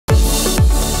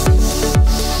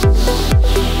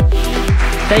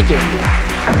Thank you.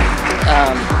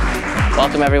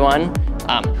 Welcome, everyone.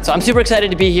 So I'm super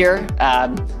excited to be here.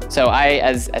 So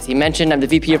as he mentioned, I'm the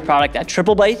VP of Product at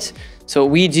Triplebyte. So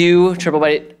what we do,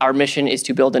 Triplebyte, our mission is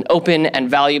to build an open and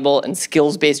valuable and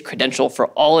skills-based credential for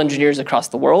all engineers across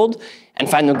the world and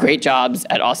find them great jobs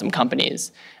at awesome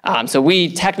companies. So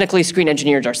we technically screen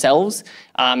engineers ourselves.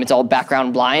 It's all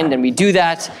background blind, and we do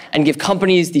that and give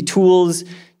companies the tools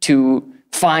to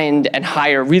find and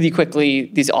hire really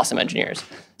quickly these awesome engineers.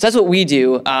 So that's what we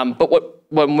do. But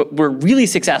when we're really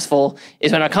successful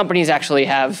is when our companies actually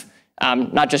have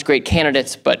not just great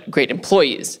candidates, but great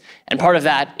employees. And part of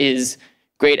that is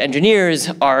great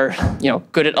engineers are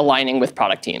good at aligning with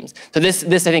product teams. So this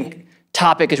I think,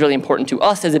 topic is really important to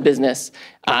us as a business,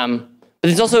 but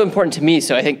it's also important to me.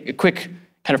 So I think a quick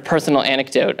kind of personal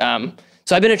anecdote.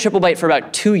 So I've been at Triplebyte for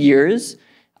about 2 years.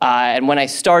 And when I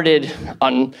started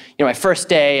on my first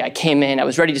day, I came in, I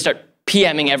was ready to start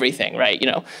PMing everything, right?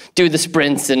 Do the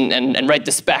sprints and write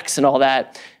the specs and all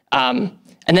that. And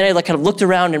then I kind of looked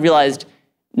around and realized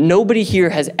nobody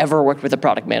here has ever worked with a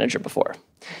product manager before.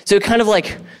 So kind of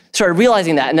started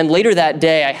realizing that. And then later that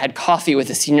day, I had coffee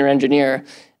with a senior engineer,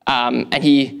 and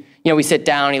he, we sit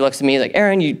down, he looks at me like,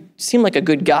 Aaron, you seem like a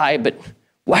good guy, but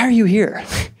why are you here?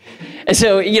 And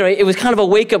so, it was kind of a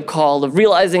wake-up call of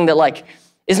realizing that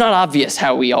it's not obvious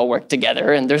how we all work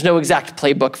together, and there's no exact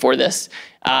playbook for this.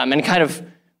 And it kind of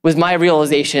was my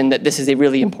realization that this is a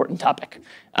really important topic.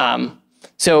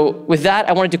 So with that,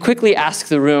 I wanted to quickly ask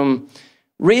the room,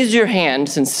 raise your hand,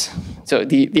 so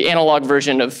the analog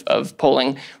version of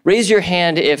polling, raise your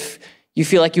hand if you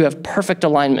feel like you have perfect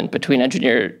alignment between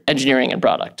engineering and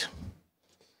product.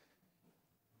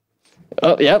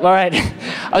 Oh, yep, all right.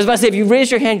 I was about to say, if you raise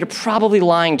your hand, you're probably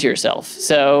lying to yourself.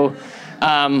 So,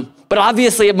 but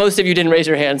obviously, most of you didn't raise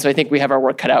your hand, so I think we have our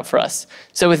work cut out for us.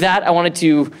 So with that, I wanted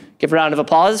to give a round of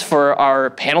applause for our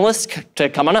panelists to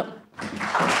come on up.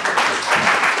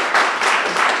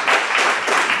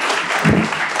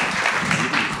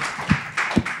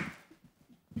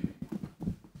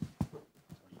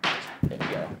 There you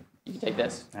go. You can take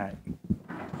this. All right.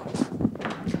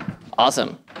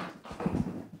 Awesome.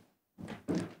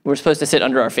 We're supposed to sit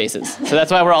under our faces, so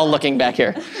that's why we're all looking back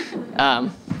here.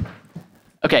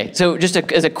 Okay, so just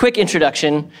as a quick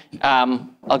introduction,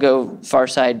 I'll go far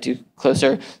side to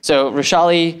closer. So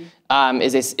Roshali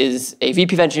is a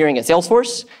VP of engineering at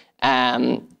Salesforce,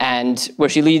 and where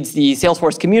she leads the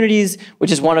Salesforce communities,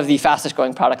 which is one of the fastest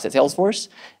growing products at Salesforce.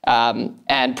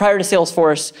 And prior to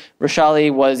Salesforce,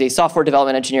 Roshali was a software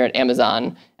development engineer at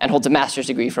Amazon and holds a master's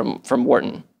degree from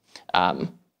Wharton.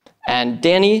 And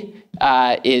Danny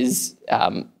is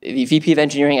the VP of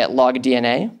engineering at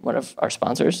LogDNA, one of our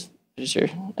sponsors. Sure.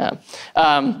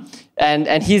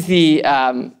 And he's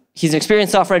an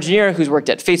experienced software engineer who's worked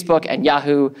at Facebook and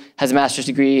Yahoo, has a master's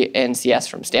degree in CS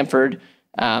from Stanford.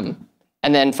 And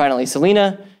then finally,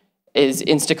 Selena is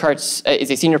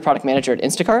a senior product manager at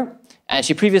Instacart. And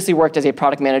she previously worked as a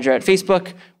product manager at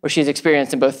Facebook, where she's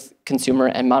experienced in both consumer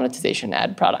and monetization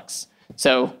ad products.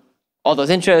 So all those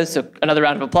intros, so another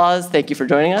round of applause. Thank you for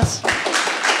joining us.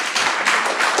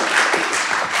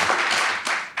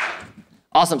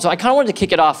 Awesome. So I kind of wanted to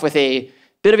kick it off with a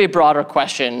bit of a broader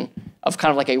question of kind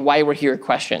of like a why we're here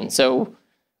question. So,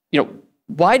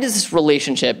 why does this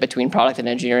relationship between product and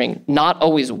engineering not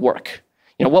always work?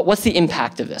 What's the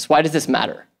impact of this? Why does this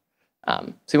matter?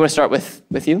 So you want to start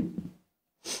with you?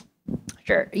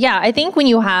 Sure. Yeah, I think when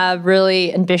you have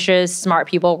really ambitious, smart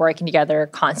people working together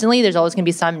constantly, there's always going to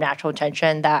be some natural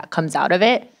tension that comes out of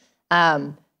it.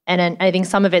 And then I think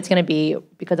some of it's going to be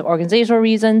because of organizational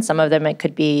reasons. Some of them it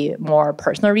could be more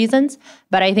personal reasons.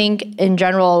 But I think in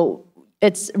general,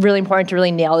 it's really important to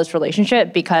really nail this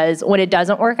relationship, because when it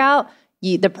doesn't work out,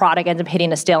 the product ends up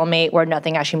hitting a stalemate where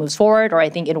nothing actually moves forward. Or I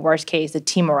think in worst case, the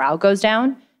team morale goes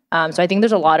down. So I think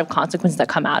there's a lot of consequences that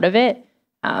come out of it.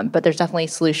 But there's definitely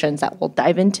solutions that we'll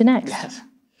dive into next. Yes.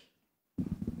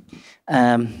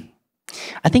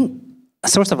 I think a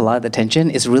source of a lot of the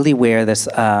tension is really where the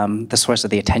source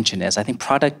of the attention is. I think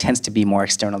product tends to be more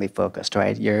externally focused,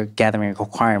 right? You're gathering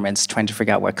requirements, trying to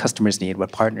figure out what customers need,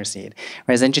 what partners need.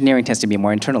 Whereas engineering tends to be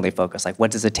more internally focused, like what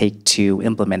does it take to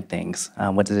implement things?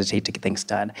 What does it take to get things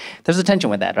done? There's a tension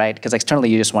with that, right? Because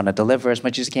externally you just want to deliver as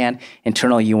much as you can.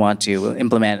 Internally you want to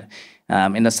implement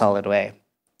in a solid way.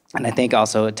 And I think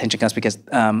also tension comes because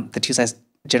the two sides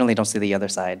generally don't see the other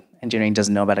side. Engineering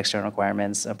doesn't know about external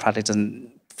requirements. A product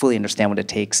doesn't fully understand what it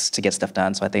takes to get stuff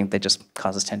done. So I think that just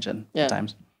causes tension at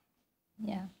times.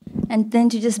 Yeah. And then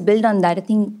to just build on that, I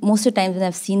think most of the times when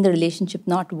I've seen the relationship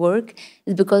not work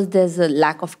is because there's a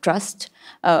lack of trust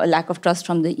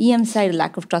from the EM side, a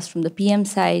lack of trust from the PM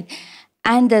side.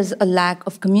 and there's a lack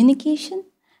of communication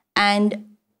and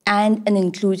a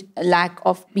lack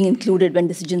of being included when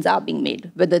decisions are being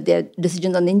made, whether they're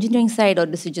decisions on the engineering side or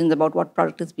decisions about what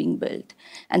product is being built.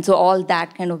 And so all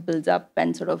that kind of builds up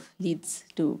and sort of leads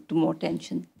to more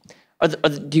tension.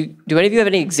 Do any of you have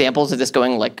any examples of this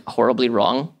going like horribly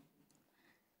wrong?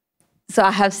 So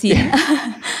I have seen,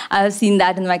 I have seen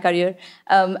that in my career.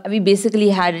 We basically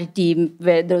had a team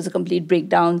where there was a complete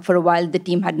breakdown. For a while, the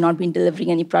team had not been delivering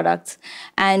any products.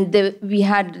 And we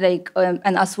had like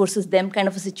an us versus them kind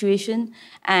of a situation.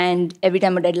 And every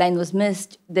time a deadline was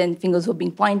missed, then fingers were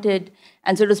being pointed.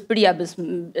 And so it was pretty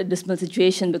dismal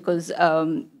situation because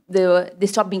they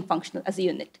stopped being functional as a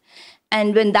unit.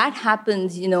 And when that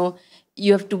happens,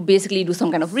 you have to basically do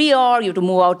some kind of reorg, you have to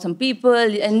move out some people,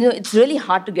 and it's really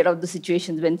hard to get out of the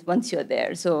situations once you're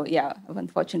there. So yeah, I've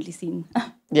unfortunately seen.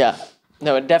 Yeah,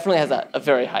 no, it definitely has a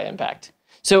very high impact.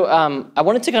 So I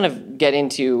wanted to kind of get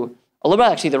into a little bit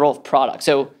actually the role of product.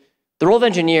 So the role of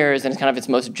engineers in kind of its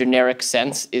most generic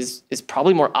sense is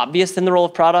probably more obvious than the role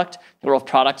of product. The role of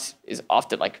product is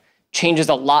often like changes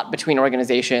a lot between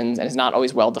organizations and is not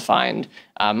always well defined.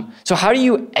 So how do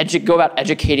you go about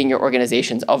educating your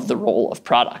organizations of the role of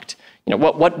product?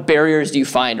 What barriers do you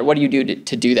find, or what do you do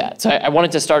to do that? So I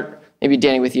wanted to start maybe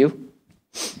Danny with you.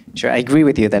 Sure, I agree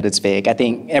with you that it's vague. I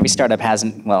think every startup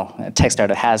a tech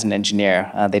startup has an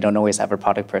engineer. They don't always have a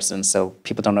product person, so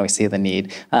people don't always see the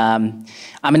need. I'm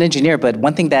an engineer, but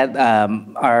one thing that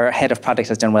our head of product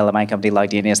has done well at my company,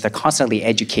 LogDNA, is they're constantly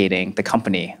educating the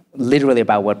company literally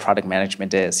about what product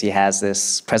management is. He has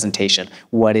this presentation,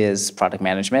 what is product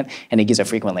management, and he gives it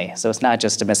frequently. So it's not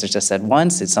just a message that's said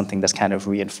once, it's something that's kind of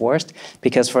reinforced,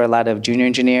 because for a lot of junior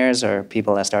engineers or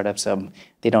people at startups,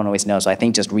 they don't always know. So I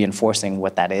think just reinforcing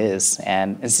what that is,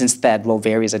 and since that role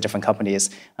varies at different companies,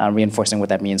 reinforcing what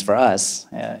that means for us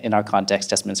in our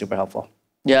context has been super helpful.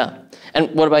 Yeah, and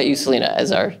what about you, Selena,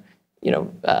 as our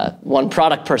one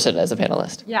product person as a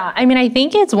panelist? Yeah, I mean, I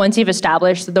think it's once you've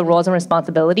established the roles and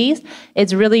responsibilities,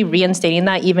 it's really reinstating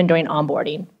that even during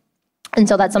onboarding. And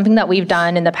so that's something that we've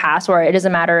done in the past where it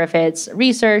doesn't matter if it's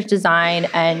research, design,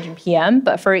 and PM,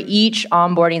 but for each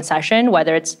onboarding session,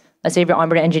 whether it's, let's say if you're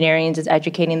onboarding engineering, it's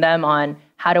educating them on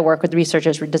how to work with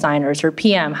researchers or designers, or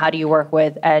PM, how do you work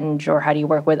with Eng, or how do you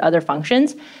work with other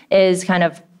functions, is kind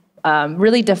of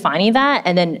really defining that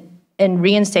and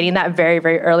reinstating that very,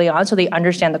 very early on so they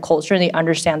understand the culture and they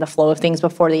understand the flow of things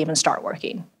before they even start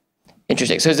working.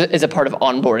 Interesting. So is a part of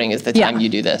onboarding is the time you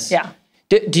do this? Yeah.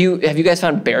 Have you guys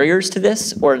found barriers to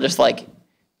this, or just like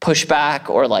pushback,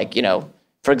 or like,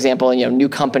 for example, new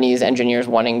companies, engineers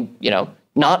wanting,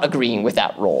 not agreeing with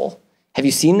that role? Have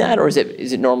you seen that, or is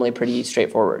it normally pretty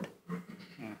straightforward?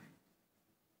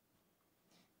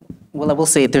 Well, I will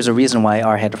say there's a reason why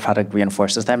our head of product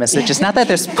reinforces that message. It's not that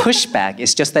there's pushback.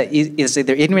 It's just that it's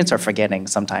either ignorance or forgetting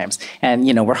sometimes. And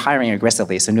we're hiring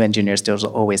aggressively, so new engineers don't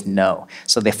always know.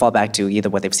 So they fall back to either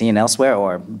what they've seen elsewhere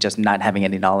or just not having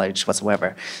any knowledge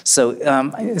whatsoever. So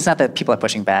it's not that people are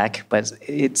pushing back, but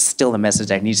it's still a message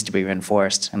that needs to be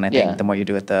reinforced. And I think the more you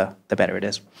do it, the better it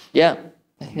is. Yeah,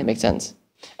 I think that makes sense.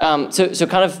 So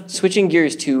kind of switching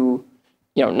gears to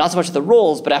not so much the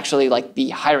roles, but actually like the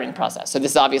hiring process. So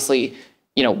this is obviously,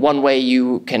 one way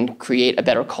you can create a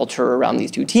better culture around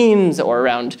these two teams, or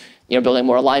around, building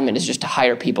more alignment, is just to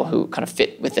hire people who kind of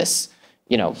fit with this,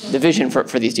 the vision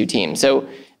for these two teams. So,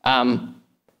 at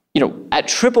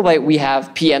Triplebyte, we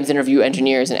have PMs interview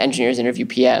engineers and engineers interview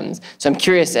PMs. So I'm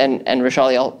curious, and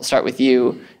Rishali, I'll start with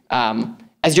you.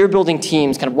 As you're building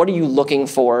teams, kind of what are you looking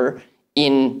for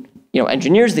in,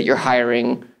 engineers that you're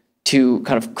hiring to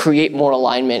kind of create more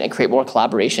alignment and create more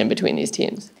collaboration between these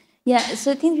teams? Yeah,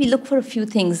 so I think we look for a few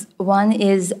things. One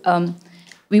is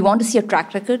we want to see a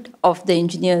track record of the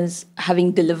engineers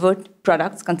having delivered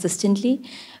products consistently.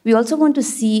 We also want to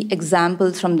see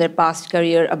examples from their past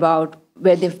career about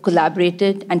where they've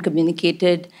collaborated and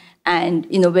communicated, and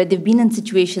where they've been in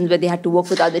situations where they had to work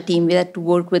with other teams, they had to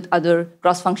work with other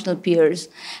cross-functional peers,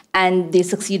 and they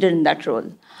succeeded in that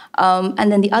role.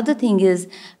 And then the other thing is,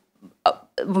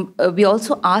 we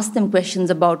also ask them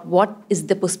questions about what is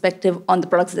the perspective on the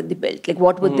products that they built, like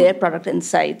what were their product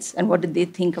insights and what did they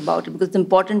think about it, because it's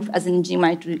important as an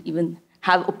engineer to even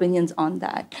have opinions on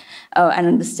that and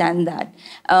understand that.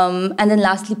 And then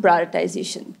lastly,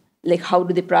 prioritization, like how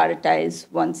do they prioritize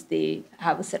once they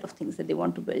have a set of things that they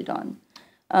want to build on.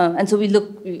 And so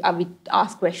we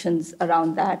ask questions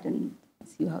around that and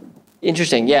see how.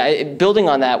 Interesting, yeah. Building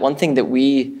on that, one thing that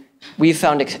we've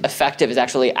found effective is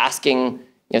actually asking,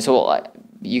 so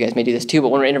you guys may do this too, but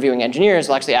when we're interviewing engineers,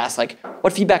 we'll actually ask, like,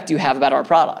 what feedback do you have about our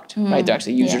product, right? They're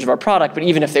actually users of our product, but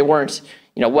even if they weren't,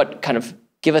 what kind of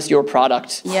give us your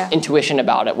product intuition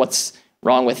about it, what's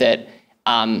wrong with it.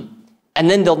 And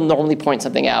then they'll normally point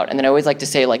something out. And then I always like to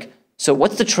say, like, so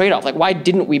what's the trade-off? Like, why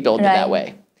didn't we build it that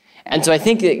way? And so I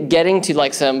think that getting to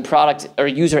like some product or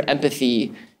user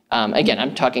empathy, again,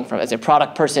 I'm talking from as a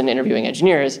product person interviewing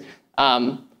engineers,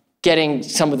 getting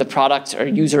some of the product or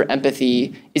user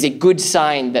empathy is a good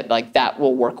sign that like that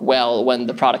will work well when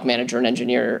the product manager and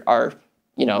engineer are,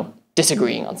 you know,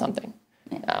 disagreeing on something.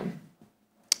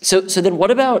 So then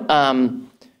what about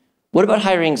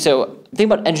hiring? So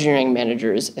think about engineering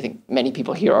managers. I think many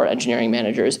people here are engineering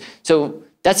managers. So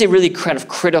that's a really kind of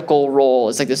critical role.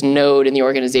 It's like this node in the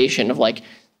organization of like,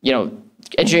 you know,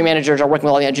 engineering managers are working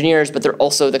with all the engineers, but they're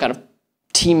also the kind of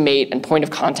teammate and point of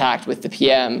contact with the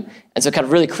PM. And so kind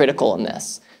of really critical in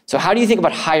this. So how do you think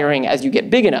about hiring as you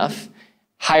get big enough,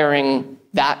 hiring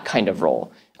that kind of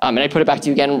role? And I put it back to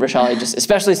you again, Rochelle, just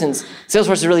especially since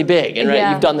Salesforce is really big and right,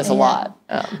 you've done this a lot.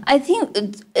 I think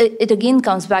it again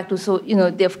comes back to, so, you know,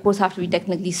 they of course have to be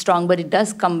technically strong, but it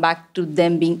does come back to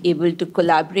them being able to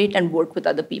collaborate and work with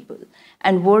other people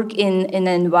and work in an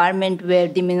environment where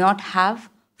they may not have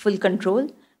full control,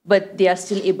 but they are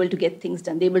still able to get things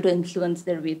done. They're able to influence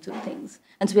their way through things.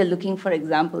 And so we are looking for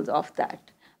examples of that.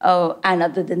 And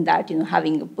other than that, you know,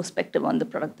 having a perspective on the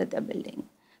product that they're building.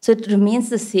 So it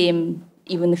remains the same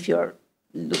even if you're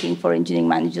looking for engineering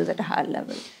managers at a higher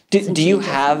level. Do you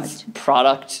have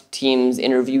product teams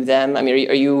interview them? I mean,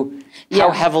 are you how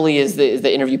heavily is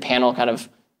the interview panel kind of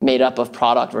made up of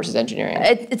product versus engineering?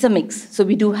 It's a mix. So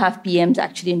we do have PMs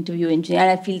actually interview engineering,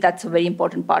 and I feel that's a very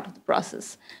important part of the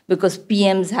process because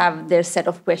PMs have their set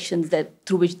of questions that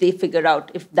through which they figure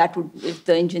out if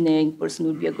the engineering person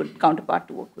would be a good counterpart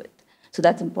to work with. So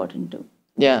that's important too.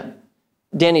 Yeah.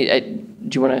 Danny,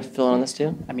 do you want to fill in on this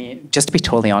too? I mean, just to be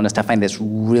totally honest, I find this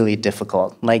really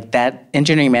difficult. Like that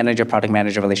engineering manager, product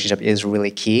manager relationship is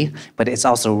really key, but it's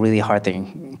also a really hard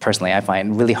thing, personally, I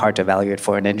find really hard to evaluate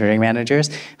for an engineering managers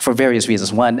for various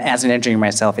reasons. One, as an engineer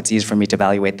myself, it's easy for me to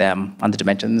evaluate them on the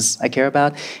dimensions I care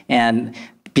about. And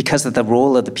because of the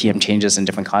role of the PM changes in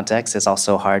different contexts, it's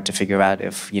also hard to figure out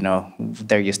if, you know,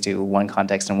 they're used to one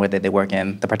context and whether they work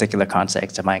in the particular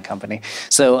context of my company.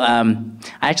 So I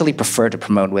actually prefer to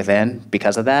promote within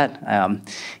because of that.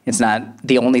 It's not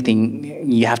the only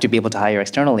thing you have to be able to hire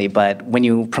externally, but when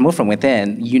you promote from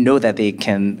within, you know that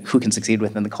who can succeed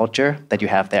within the culture that you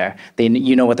have there.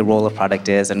 You know what the role of product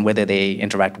is and whether they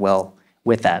interact well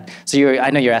with that. So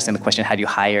I know you're asking the question, how do you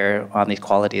hire on these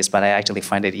qualities, but I actually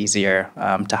find it easier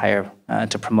to hire,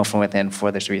 to promote from within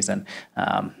for this reason.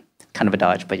 Kind of a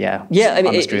dodge, but yeah. Yeah, I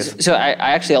mean, so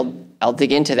I'll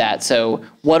dig into that. So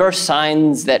what are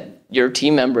signs that your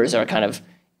team members are kind of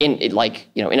in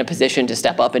a position to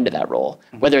step up into that role,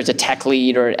 whether it's a tech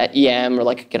lead or at EM or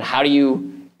like, how do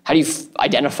you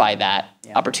identify that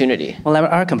opportunity? Well, at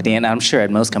our company, and I'm sure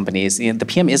at most companies, the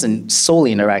PM isn't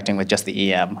solely interacting with just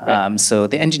the EM. Right. So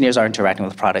the engineers are interacting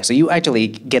with product. So you actually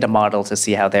get a model to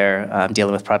see how they're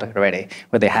dealing with product already,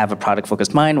 whether they have a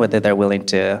product-focused mind, whether they're willing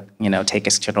to, take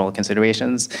external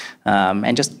considerations,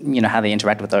 and just, how they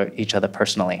interact with each other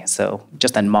personally. So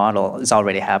just that model is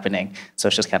already happening. So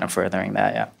it's just kind of furthering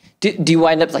that, yeah. Do you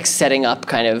wind up setting up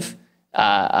kind of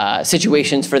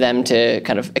situations for them to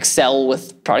kind of excel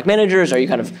with product managers? Are you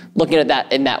kind of looking at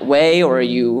that in that way, or are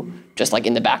you just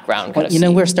in the background?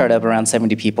 We're a startup around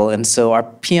 70 people, and so our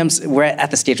PMs, we're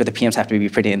at the stage where the PMs have to be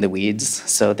pretty in the weeds.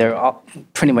 So they're all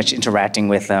pretty much interacting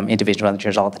with individual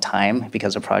managers all the time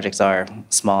because the projects are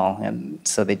small, and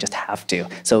so they just have to.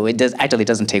 So it actually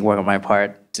doesn't take work on my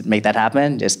part to make that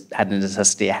happen. Just out of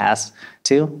necessity, it has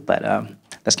to. But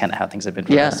that's kind of how things have been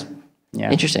for us. Yeah.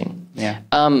 Interesting. Yeah.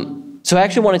 So I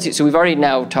actually wanted to, so we've already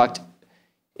now talked,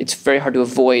 it's very hard to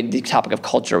avoid the topic of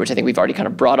culture, which I think we've already kind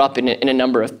of brought up in a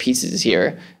number of pieces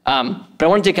here. But I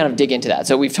wanted to kind of dig into that.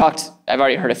 So I've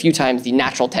already heard a few times the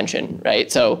natural tension,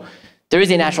 right? So there is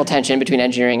a natural tension between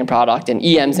engineering and product and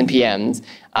EMs and PMs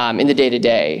in the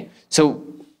day-to-day. So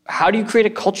how do you create a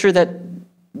culture that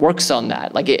works on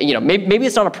that? Maybe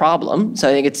it's not a problem. So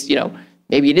I think it's,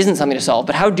 maybe it isn't something to solve,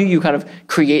 but how do you kind of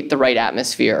create the right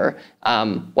atmosphere?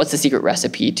 What's the secret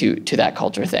recipe to that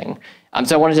culture thing?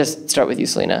 So I want to just start with you,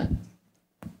 Selena.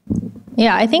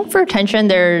 Yeah, I think for tension,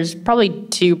 there's probably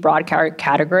two broad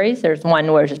categories. There's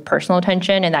one where it's just personal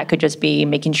tension, and that could just be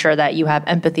making sure that you have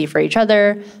empathy for each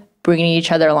other, bringing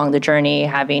each other along the journey,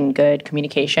 having good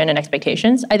communication and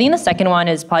expectations. I think the second one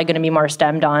is probably going to be more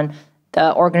stemmed on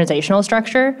the organizational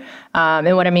structure.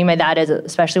 And what I mean by that is,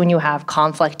 especially when you have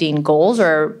conflicting goals,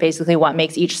 or basically what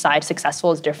makes each side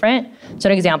successful is different. So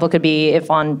an example could be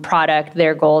if on product,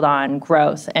 they're goaled on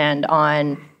growth, and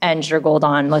on Eng, they're goaled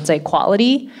on, let's say,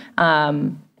 quality.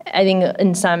 I think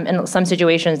in some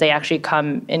situations they actually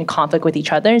come in conflict with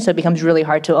each other, so it becomes really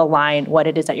hard to align what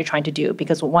it is that you're trying to do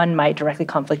because one might directly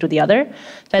conflict with the other.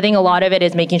 So I think a lot of it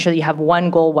is making sure that you have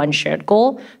one goal, one shared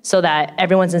goal, so that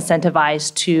everyone's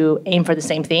incentivized to aim for the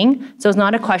same thing. So it's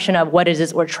not a question of what is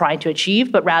it we're trying to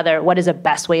achieve, but rather what is the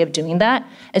best way of doing that.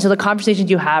 And so the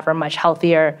conversations you have are much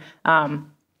healthier. And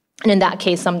in that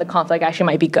case, some of the conflict actually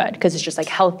might be good because it's just like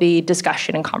healthy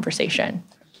discussion and conversation.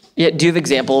 Yeah, do you have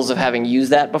examples of having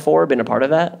used that before, been a part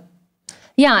of that?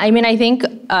 Yeah, I mean, I think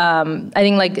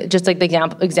like just like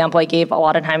the example I gave a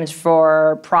lot of times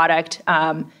for product,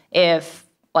 if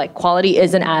like quality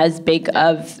isn't as big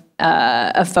of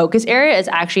a focus area, it's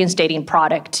actually instating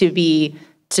product to be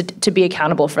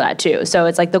accountable for that too. So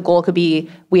it's like the goal could be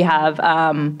we have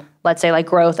let's say like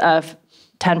growth of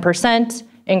 10%.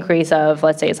 Increase of,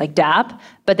 let's say it's like DAP,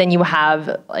 but then you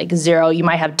have like zero, you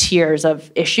might have tiers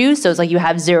of issues. So it's like you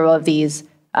have zero of these,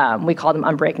 we call them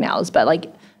unbreak-nows, but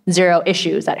like 0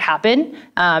 issues that happen.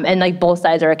 And like both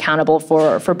sides are accountable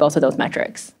for both of those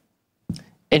metrics.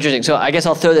 Interesting. So I guess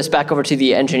I'll throw this back over to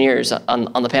the engineers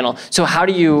on the panel. So how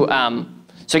do you,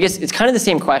 so I guess it's kind of the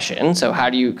same question. So how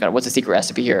do you, what's the secret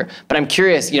recipe here? But I'm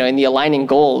curious, in the aligning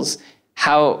goals,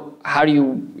 how do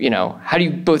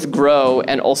you both grow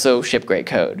and also ship great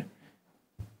code?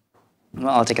 Well,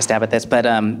 I'll take a stab at this, but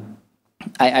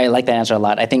I like that answer a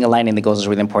lot. I think aligning the goals is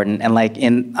really important. And like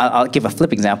I'll give a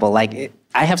flip example. Like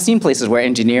I have seen places where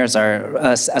engineers are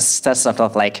assess stuff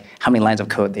of like how many lines of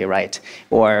code they write,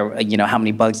 or how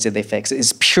many bugs did they fix.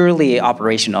 It's purely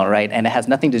operational, right? And it has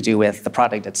nothing to do with the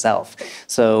product itself.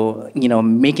 So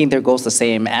making their goals the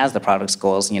same as the product's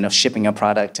goals, shipping a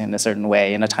product in a certain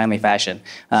way in a timely fashion.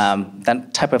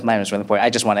 That type of alignment is really important. I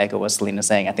just want to echo what Selena's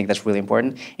saying. I think that's really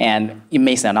important. And it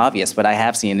may sound obvious, but I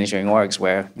have seen engineering orgs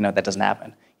where that doesn't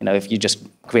happen. If you just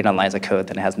create on lines of code,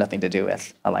 then it has nothing to do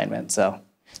with alignment. So,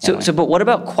 but what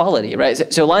about quality,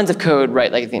 right? So lines of code,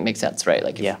 right? Like I think it makes sense, right?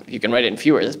 Like if you can write it in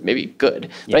fewer, that's maybe good.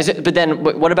 Yeah. Right? But then,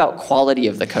 what about quality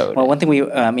of the code? Well, one thing we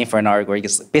aim for in our org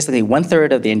is basically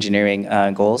 1/3 of the engineering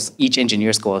goals. Each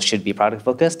engineer's goal should be product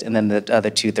focused, and then the other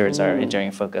 2/3 are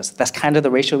engineering focused. That's kind of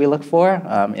the ratio we look for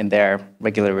in their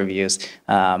regular reviews,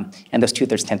 and those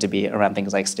 2/3 tend to be around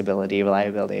things like stability,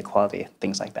 reliability, quality,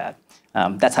 things like that.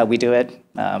 That's how we do it.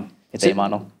 It's a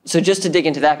model. So just to dig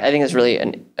into that, I think it's really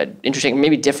an interesting,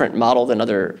 maybe different model than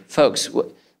other folks.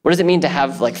 What does it mean to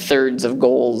have like thirds of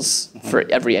goals for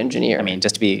every engineer? I mean,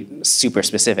 just to be super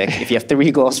specific, if you have 3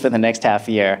 goals for the next half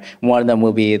year, one of them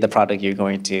will be the product you're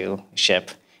going to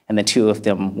ship, and then 2 of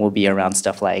them will be around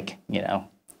stuff like,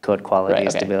 code quality,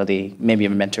 stability, maybe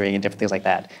mentoring and different things like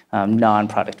that,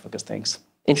 non-product focused things.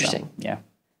 Interesting. So, yeah.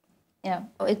 Yeah,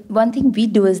 one thing we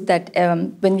do is that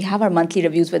when we have our monthly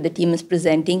reviews where the team is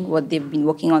presenting what they've been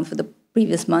working on for the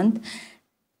previous month,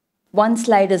 one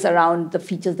slide is around the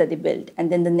features that they built,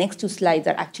 and then the next 2 slides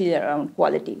are actually around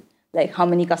quality, like how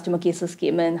many customer cases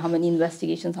came in, how many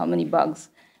investigations, how many bugs.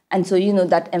 And so,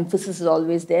 that emphasis is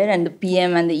always there, and the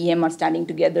PM and the EM are standing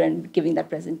together and giving that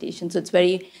presentation. So it's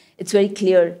very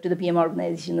clear to the PM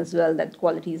organization as well that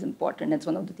quality is important. It's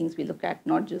one of the things we look at,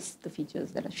 not just the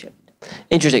features that are shipped.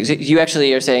 Interesting. So you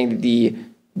actually are saying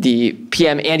the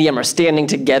PM and EM are standing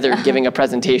together giving a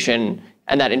presentation,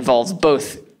 and that involves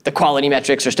both the quality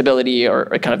metrics or stability or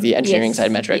kind of the engineering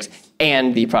side metrics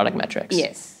and the product metrics.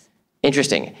 Yes.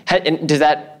 Interesting. And does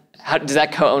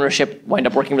that co-ownership wind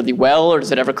up working really well, or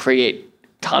does it ever create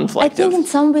conflict? I think in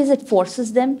some ways it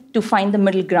forces them to find the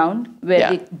middle ground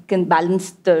where they can balance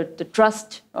the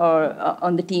trust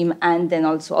on the team and then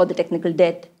also all the technical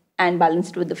debt and balance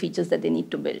it with the features that they need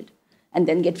to build, and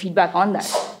then get feedback on that.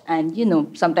 And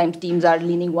sometimes teams are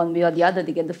leaning one way or the other.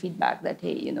 They get the feedback that,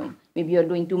 hey, maybe you're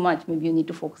doing too much. Maybe you need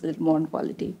to focus a little more on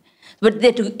quality. But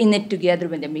they're in it together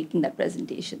when they're making that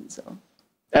presentation. So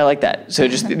I like that. So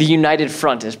just the united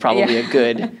front is probably a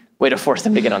good way to force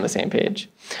them to get on the same page.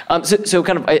 So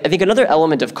kind of, I think another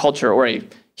element of culture, or a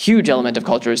huge element of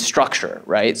culture, is structure,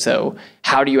 right? So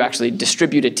how do you actually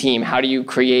distribute a team? How do you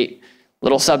create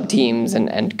little sub-teams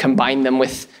and combine them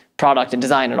with product and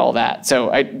design and all that? So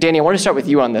Danny, I want to start with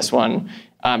you on this one,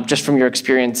 just from your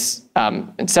experience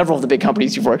in several of the big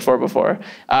companies you've worked for before.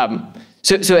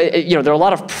 So there are a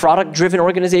lot of product-driven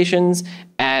organizations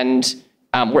and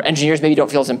where engineers maybe don't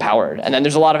feel as empowered. And then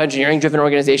there's a lot of engineering-driven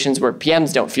organizations where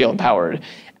PMs don't feel empowered.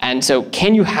 And so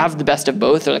can you have the best of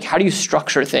both? Or how do you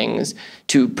structure things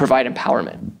to provide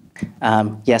empowerment?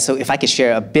 Yeah, so if I could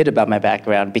share a bit about my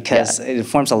background, because it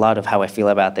informs a lot of how I feel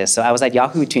about this. So I was at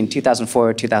Yahoo between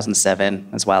 2004 2007,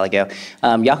 that's a while ago.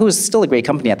 Yahoo was still a great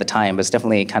company at the time, but it's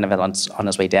definitely kind of on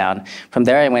its way down. From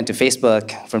there, I went to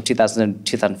Facebook from 2000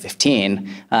 to 2015.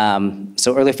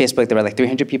 So early Facebook, there were like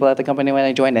 300 people at the company when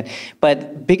I joined it.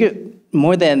 But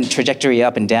more than trajectory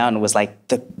up and down was like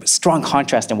the strong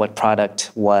contrast in what product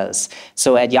was.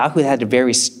 So at Yahoo, they had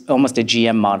almost a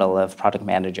GM model of product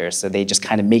managers. So they just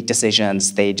kind of make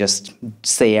decisions, they just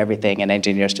say everything, and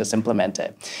engineers just implement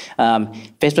it.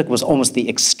 Facebook was almost the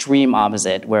extreme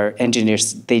opposite, where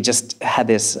engineers, they just had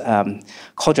this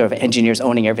culture of engineers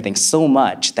owning everything so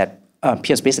much that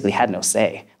PMs basically had no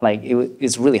say. Like,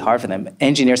 it's really hard for them.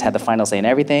 Engineers had the final say in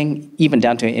everything, even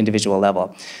down to an individual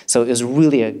level. So it was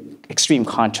really an extreme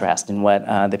contrast in what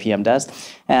the PM does.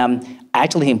 I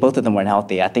actually think both of them were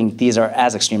unhealthy. I think these are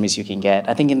as extreme as you can get.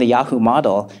 I think in the Yahoo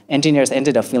model, engineers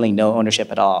ended up feeling no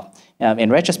ownership at all.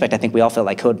 In retrospect, I think we all felt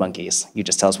like code monkeys. You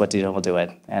just tell us what to do and we'll do it.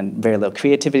 And very little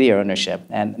creativity or ownership.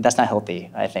 And that's not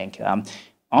healthy, I think.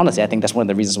 Honestly, I think that's one of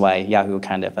the reasons why Yahoo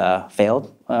kind of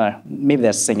failed. Maybe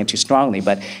that's saying it too strongly,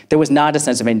 but there was not a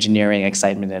sense of engineering,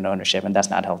 excitement, and ownership, and that's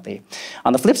not healthy.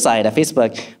 On the flip side, at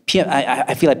Facebook,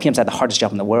 I feel like PMs had the hardest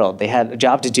job in the world. They had a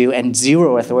job to do and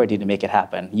zero authority to make it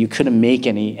happen. You couldn't make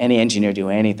any engineer do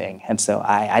anything, and so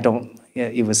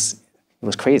it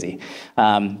was crazy.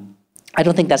 I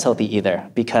don't think that's healthy either,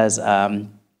 because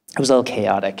it was a little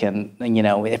chaotic, and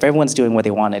if everyone's doing what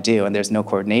they want to do and there's no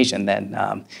coordination,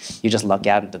 then you just luck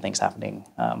out into things happening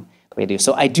the way they do.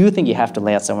 So I do think you have to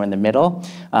land somewhere in the middle,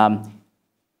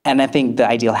 and I think the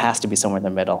ideal has to be somewhere in the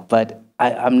middle, but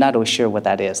I'm not always sure what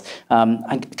that is.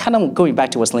 I'm kind of going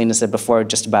back to what Selena said before,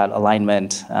 just about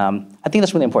alignment. I think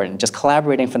that's really important, just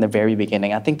collaborating from the very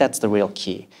beginning. I think that's the real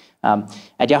key.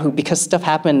 At Yahoo, because stuff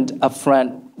happened up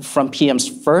front from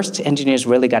PMs first, engineers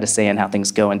really got a say in how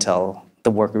things go until the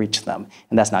work reached them,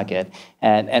 and that's not good.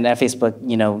 And at Facebook,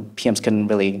 PMs couldn't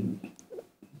really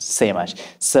say much.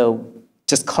 So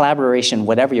just collaboration,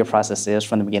 whatever your process is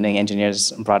from the beginning,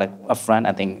 engineers and product up front,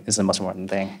 I think is the most important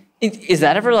thing. Is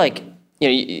that ever like,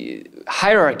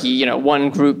 hierarchy, one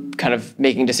group kind of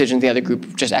making decisions, the other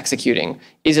group just executing,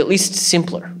 is at least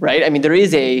simpler, right? I mean, there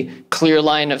is a clear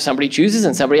line of somebody chooses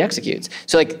and somebody executes.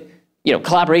 So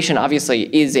collaboration obviously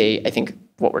is I think,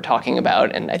 what we're talking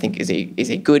about, and I think is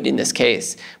a good in this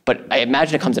case, but I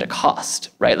imagine it comes at a cost,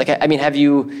 right? Have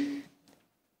you,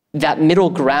 that middle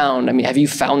ground, have you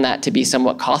found that to be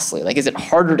somewhat costly? Is it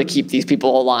harder to keep these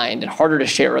people aligned and harder to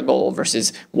share a goal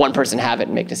versus one person have it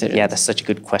and make decisions? Yeah, that's such a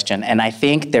good question. And I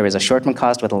think there is a short-term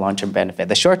cost with a long-term benefit.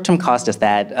 The short-term cost is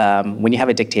that when you have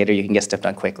a dictator, you can get stuff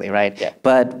done quickly, right? Yeah.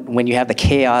 But when you have the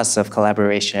chaos of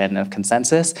collaboration and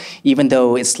consensus, even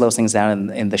though it slows things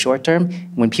down in the short term,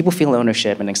 when people feel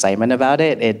ownership and excitement about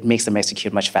it, it makes them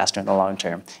execute much faster in the long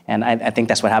term. And I think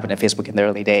that's what happened at Facebook in the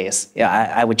early days.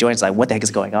 Yeah, I would join, it's like, what the heck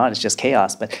is going on? It's just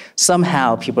chaos, but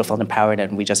somehow people felt empowered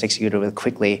and we just executed really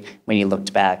quickly when you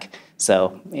looked back.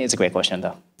 So it's a great question,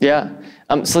 though. Yeah.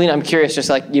 Selena, I'm curious, just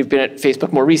like you've been at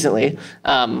Facebook more recently,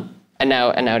 and now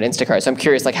at Instacart. So I'm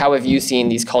curious, how have you seen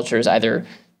these cultures either,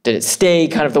 did it stay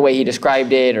kind of the way he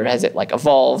described it, or has it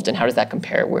evolved, and how does that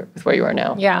compare with where you are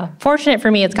now? Yeah. Fortunate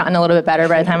for me, it's gotten a little bit better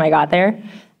by the time I got there.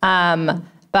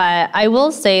 But I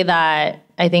will say that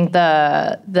I think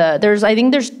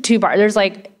there's two parts. There's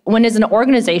when it's an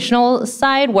organizational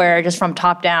side where just from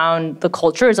top down, the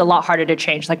culture is a lot harder to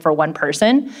change, for one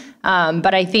person.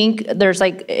 But I think there's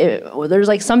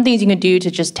some things you can do to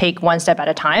just take one step at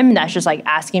a time, and that's just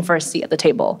asking for a seat at the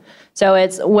table. So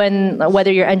it's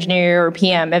whether you're engineer or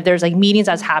PM, if there's meetings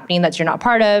that's happening that you're not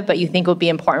part of, but you think would be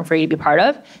important for you to be part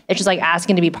of, it's just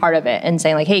asking to be part of it and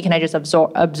saying hey, can I just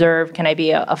observe? Can I be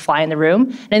a fly in the room?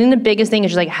 And I think the biggest thing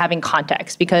is just having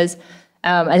context, because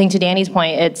I think to Danny's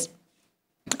point, it's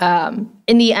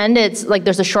in the end, it's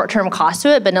there's a short-term cost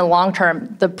to it, but in the long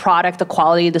term, the product, the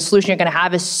quality, the solution you're going to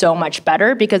have is so much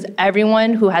better, because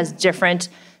everyone who has different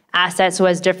assets, who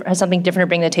has something different to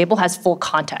bring to the table, has full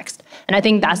context. And I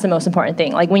think that's the most important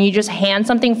thing. When you just hand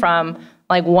something from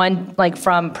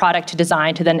from product to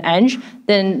design to then eng,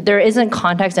 then there isn't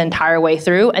context the entire way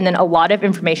through, and then a lot of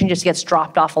information just gets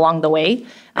dropped off along the way.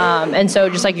 And so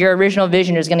just your original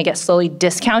vision is going to get slowly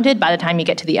discounted by the time you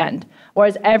get to the end.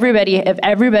 Whereas if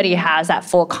everybody has that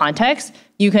full context,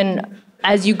 you can,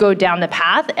 as you go down the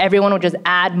path, everyone will just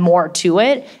add more to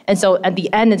it. And so at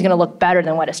the end, it's going to look better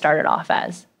than what it started off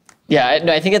as. Yeah,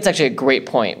 no, I think that's actually a great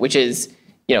point, which is,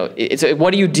 it's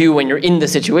what do you do when you're in the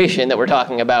situation that we're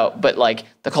talking about, but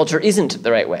the culture isn't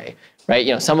the right way,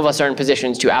 right? Some of us are in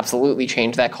positions to absolutely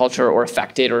change that culture or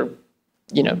affect it or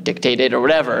dictated or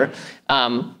whatever.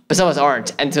 But some of us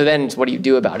aren't. And so then what do you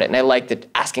do about it? And I like that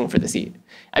asking for the seat.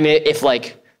 I mean, if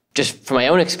just from my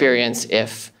own experience,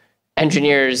 if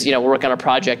engineers, we're working on a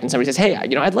project and somebody says, hey,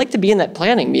 I'd like to be in that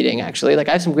planning meeting actually.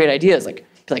 I have some great ideas.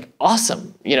 Be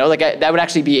awesome. That would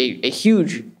actually be a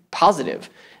huge positive.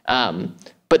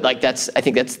 But I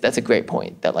think that's a great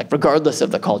point, that regardless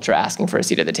of the culture, asking for a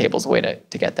seat at the table is a way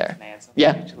to get there.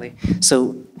 Yeah. Actually.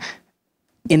 So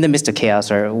in the midst of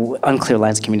chaos or unclear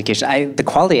lines of communication, the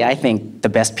quality I think the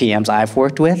best PMs I've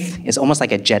worked with is almost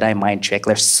like a Jedi mind trick.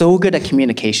 They're so good at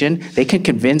communication, they can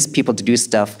convince people to do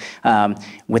stuff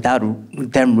without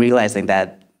them realizing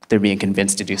that they're being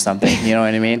convinced to do something, you know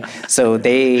what I mean? So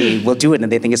they will do it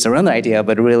and they think it's their own idea,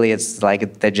 but really it's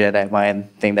like the Jedi mind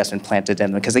thing that's been planted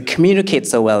in them because they communicate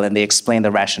so well and they explain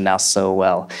the rationale so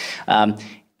well.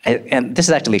 And this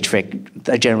is actually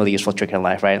a generally useful trick in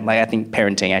life, right? I think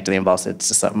parenting actually involves it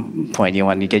to some point. You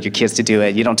want to get your kids to do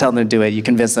it. You don't tell them to do it. You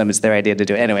convince them it's their idea to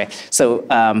do it. Anyway, so,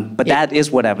 but that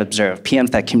is what I've observed. PMs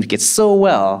that communicate so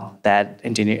well that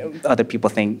other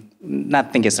people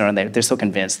not think it's their own, they're so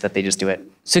convinced that they just do it.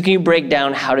 So can you break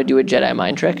down how to do a Jedi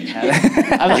mind trick?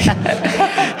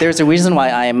 There's a reason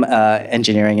why I'm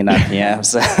engineering and not PM,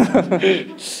 so.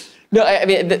 No, I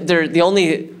mean, they're the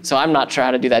only, so I'm not sure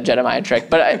how to do that Jedi mind trick,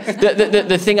 but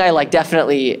the thing I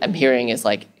definitely am hearing is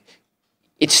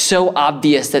it's so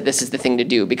obvious that this is the thing to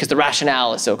do because the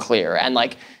rationale is so clear and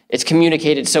it's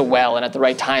communicated so well and at the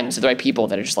right times to the right people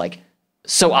that it's just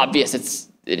so obvious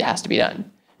it has to be done.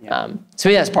 Yeah. So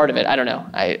maybe that's part of it. I don't know.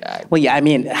 Well, yeah, I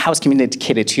mean, how it's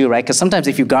communicated too, right? Because sometimes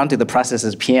if you've gone through the process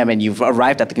as PM and you've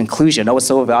arrived at the conclusion, it's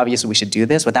so obvious we should do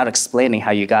this without explaining how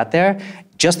you got there,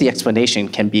 just the explanation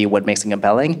can be what makes it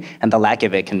compelling, and the lack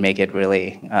of it can make it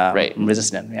really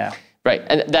resistant. Yeah. Right,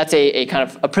 and that's a kind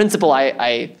of a principle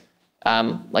I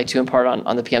like to impart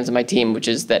on the PMs in my team, which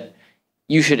is that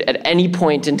you should, at any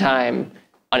point in time,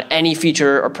 on any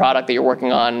feature or product that you're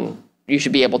working on, you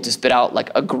should be able to spit out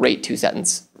a great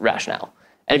 2-sentence rationale.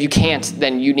 And if you can't,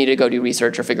 then you need to go do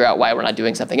research or figure out why we're not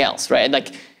doing something else, right? And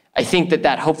I think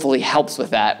that hopefully helps with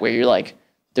that, where you're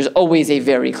there's always a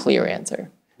very clear answer.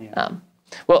 Yeah.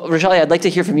 Well, Roshali, I'd like to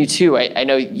hear from you too. I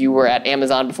know you were at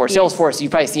Amazon before Salesforce. Yes.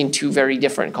 You've probably seen two very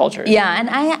different cultures. Yeah, and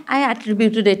I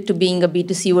attributed it to being a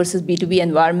B2C versus B2B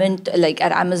environment.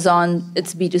 At Amazon,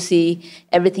 it's B2C.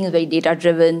 Everything is very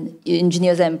data-driven.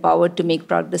 Engineers are empowered to make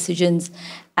product decisions.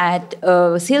 At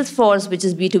Salesforce, which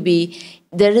is B2B,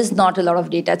 there is not a lot of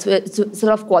data. It's a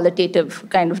sort of qualitative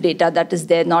kind of data that is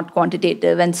there, not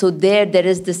quantitative. And so there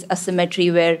is this asymmetry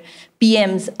where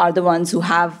PMs are the ones who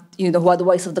have, who are the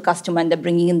voice of the customer and they're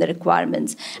bringing in the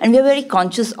requirements. And we're very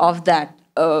conscious of that,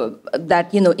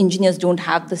 engineers don't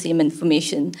have the same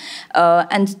information.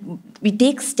 And we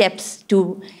take steps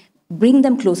to bring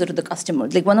them closer to the customer.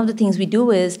 One of the things we do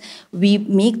is we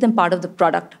make them part of the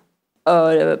product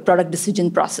decision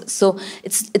process. So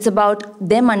it's about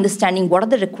them understanding what are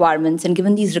the requirements, and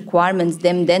given these requirements,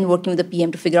 them then working with the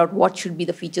PM to figure out what should be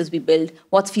the features we build,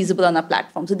 what's feasible on our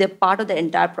platform. So they're part of the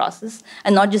entire process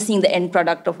and not just seeing the end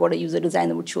product of what a user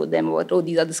designer would show them, or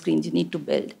these are the screens you need to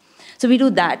build. So we do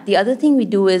that. The other thing we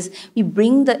do is we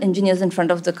bring the engineers in front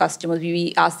of the customers.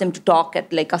 We ask them to talk at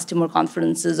customer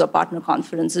conferences or partner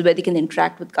conferences where they can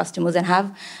interact with customers and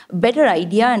have a better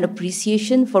idea and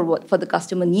appreciation for the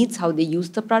customer needs, how they use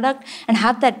the product, and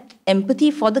have that empathy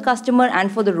for the customer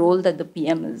and for the role that the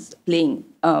PM is playing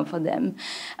for them.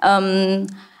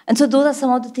 And so those are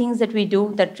some of the things that we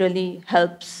do that really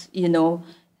helps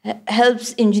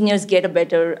engineers get a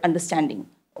better understanding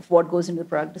of what goes into the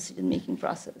product decision-making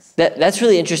process. That's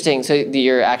really interesting. So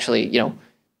you're actually,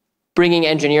 bringing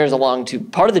engineers along to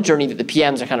part of the journey that the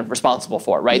PMs are kind of responsible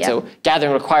for, right? Yeah. So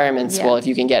gathering requirements, well, if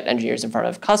you can get engineers in front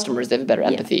of customers, they have a better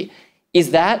empathy. Yeah.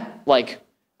 Is that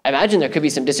I imagine there could be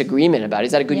some disagreement about it.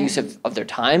 Is that a good use of their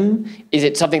time? Is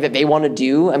it something that they want to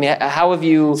do? I mean, how have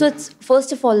you... So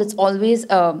first of all, it's always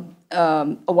a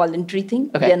voluntary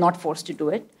thing. Okay. They're not forced to do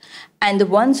it. And the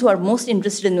ones who are most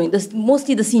interested in doing this,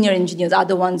 mostly the senior engineers, are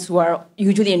the ones who are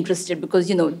usually interested because,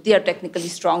 they are technically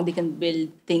strong. They can build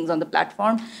things on the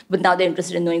platform. But now they're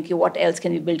interested in knowing, okay, what else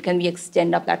can we build? Can we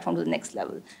extend our platform to the next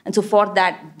level? And so for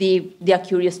that, they are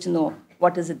curious to know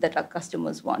what is it that our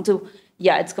customers want. So,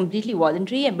 yeah, it's completely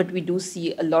voluntary, but we do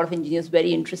see a lot of engineers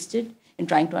very interested in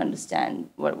trying to understand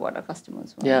what our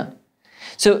customers want. Yeah.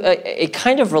 So a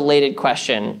kind of related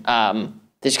question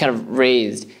that's kind of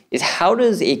raised is, how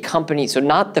does a company, so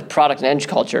not the product and eng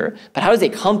culture, but how does a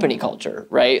company culture,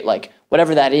 right,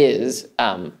 whatever that is,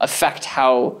 affect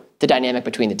how the dynamic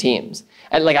between the teams?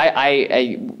 And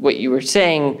I what you were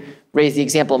saying raised the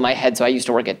example in my head. So I used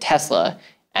to work at Tesla,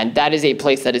 And that is a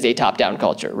place that is a top-down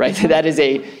culture, right? That is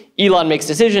Elon makes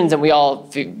decisions and we all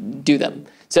do them.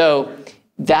 So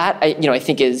that, I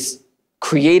think is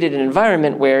created an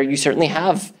environment where you certainly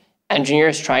have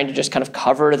engineers trying to just kind of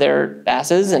cover their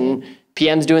asses and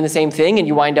PMs doing the same thing, and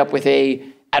you wind up with a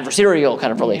adversarial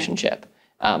kind of relationship.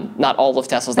 Not all of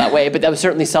Tesla's that way, but that was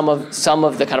certainly some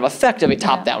of the kind of effect of a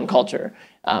top-down culture.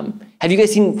 Have you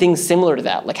guys seen things similar to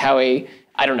that? Like how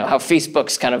how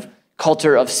Facebook's kind of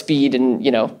culture of speed and,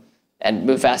 and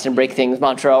move fast and break things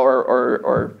mantra,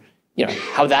 or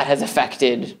how that has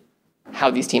affected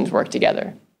how these teams work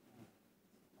together?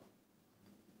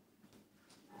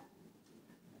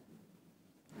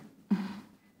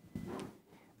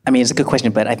 I mean, it's a good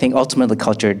question, but I think ultimately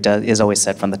culture is always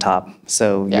set from the top.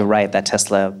 So you're right that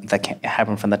Tesla, that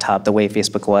happened from the top. The way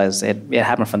Facebook was, it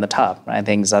happened from the top. Right? I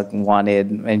think Zuck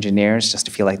wanted engineers just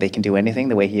to feel like they can do anything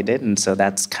the way he did, and so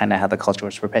that's kind of how the culture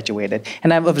was perpetuated.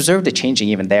 And I've observed it changing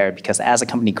even there, because as a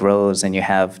company grows and you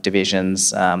have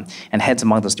divisions and heads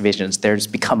among those divisions, there's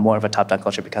become more of a top-down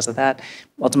culture because of that.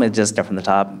 Ultimately, it does start from the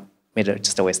top. It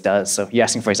just always does. So you're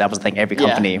asking for examples. I think every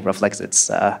company reflects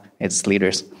its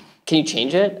leaders. Can you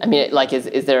change it? I mean, like, is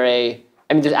there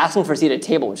there's asking for a seat at a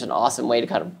table, which is an awesome way to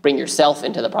kind of bring yourself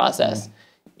into the process.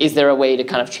 Is there a way to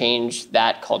kind of change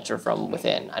that culture from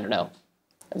within? I don't know.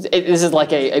 This is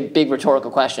like a big rhetorical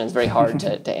question. It's very hard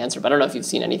to answer, but I don't know if you've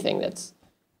seen anything that's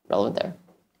relevant there.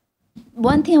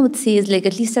 One thing I would say is, like,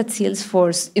 at least at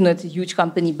Salesforce, it's a huge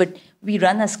company, but we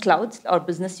run as clouds or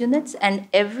business units, and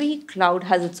every cloud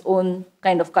has its own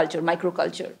kind of culture,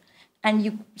 microculture.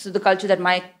 And so the culture that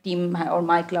my team or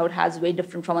my cloud has is very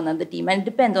different from another team. And it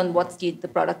depends on what stage the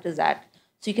product is at.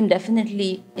 So you can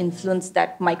definitely influence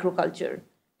that microculture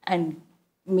and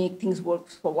make things work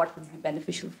for what would be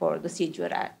beneficial for the stage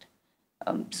you're at.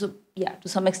 So yeah, to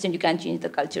some extent, you can change the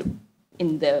culture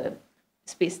in the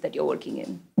space that you're working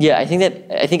in. Yeah, I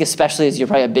think especially as you're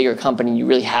probably a bigger company, you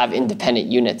really have independent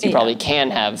units. You probably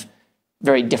can have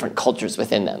very different cultures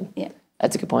within them. Yeah.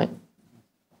 That's a good point.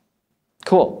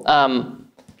 Cool.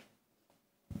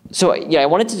 So I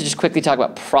wanted to just quickly talk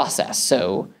about process.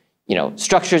 So,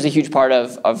 structure is a huge part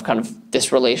of kind of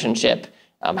this relationship,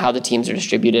 how the teams are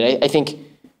distributed. I think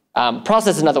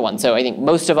process is another one. So I think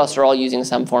most of us are all using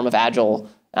some form of agile.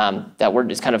 That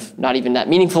word is kind of not even that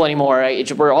meaningful anymore.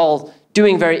 Right? We're all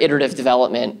doing very iterative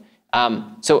development.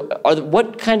 So are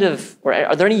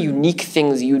there any unique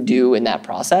things you do in that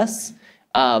process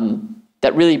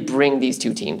that really bring these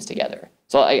two teams together?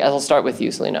 So I'll start with you,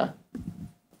 Selena.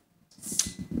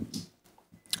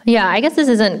 Yeah, I guess this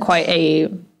isn't quite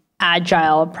a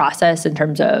agile process in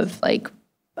terms of like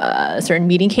certain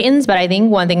meeting cadence, but I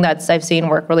think one thing I've seen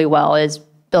work really well is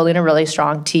building a really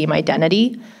strong team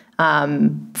identity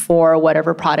for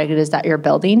whatever product it is that you're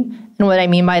building. And what I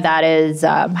mean by that is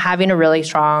having a really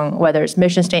strong, whether it's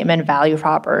mission statement, value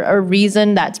prop, or a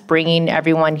reason that's bringing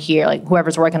everyone here, like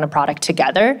whoever's working on a product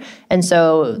together. And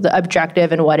so the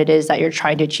objective and what it is that you're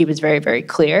trying to achieve is very, very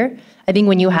clear. I think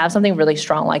when you have something really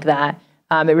strong like that,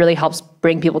 it really helps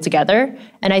bring people together.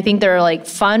 And I think there are like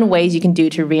fun ways you can do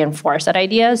to reinforce that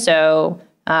idea. So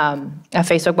at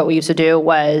Facebook, what we used to do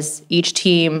was each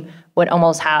team would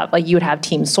almost have, like you would have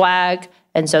team swag.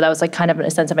 And so that was like kind of a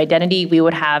sense of identity. We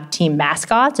would have team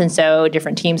mascots. And so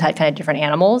different teams had kind of different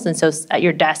animals. And so at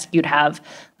your desk, you'd have,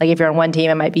 like if you're on one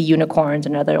team, it might be unicorns,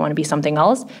 another one would be something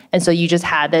else. And so you just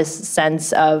had this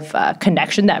sense of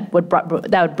connection that would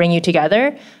bring you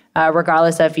together,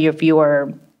 regardless of if you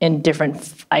were in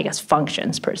different, I guess,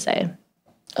 functions per se.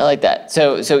 I like that.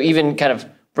 So even kind of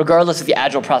regardless of the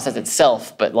agile process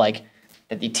itself, but like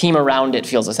that the team around it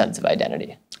feels a sense of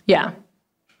identity. Yeah.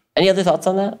 Any other thoughts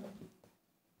on that?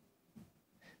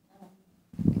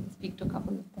 Speak to a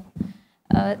couple of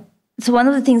them. So one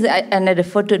of the things, and I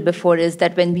referred to it before, is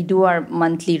that when we do our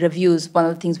monthly reviews, one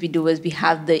of the things we do is we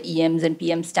have the EMs and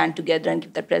PMs stand together and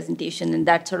give that presentation, and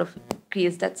that sort of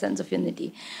creates that sense of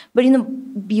unity. But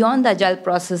beyond the agile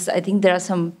process, I think there are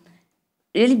some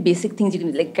really basic things you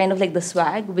can do, like kind of like the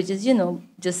swag, which is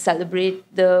just celebrate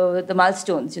the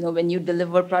milestones. When you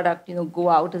deliver product, go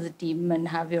out as a team and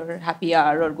have your happy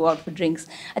hour or go out for drinks.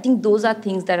 I think those are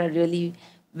things that are really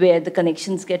where the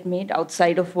connections get made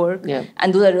outside of work. Yeah.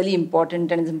 And those are really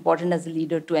important, and it's important as a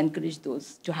leader to encourage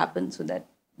those to happen so that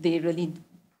they really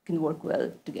can work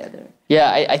well together. Yeah,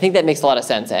 I think that makes a lot of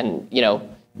sense. And,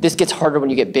 this gets harder when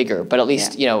you get bigger, but at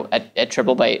least, at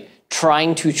Triplebyte,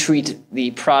 trying to treat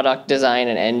the product design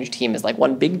and eng team as like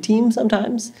one big team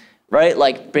sometimes, right?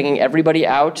 Like bringing everybody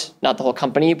out, not the whole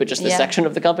company, but just the section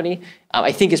of the company,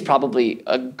 I think is probably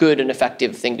a good and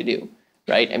effective thing to do.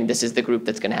 Right? I mean, this is the group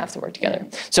that's going to have to work together.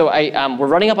 So we're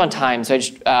running up on time. So I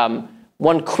just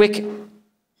one quick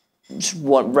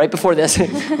right before this,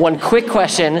 one quick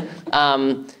question,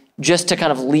 just to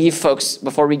kind of leave folks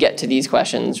before we get to these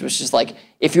questions, which is like,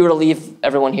 if you were to leave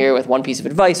everyone here with one piece of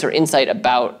advice or insight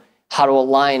about how to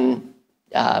align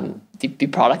the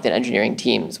product and engineering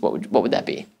teams, what would that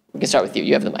be? We can start with you.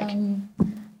 You have the mic.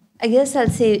 I guess I'll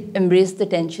say embrace the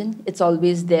tension. It's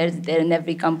always there. It's there in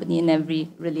every company, in every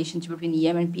relationship between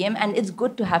EM and PM. And it's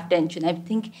good to have tension. I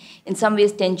think in some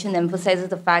ways tension emphasizes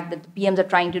the fact that the PMs are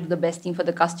trying to do the best thing for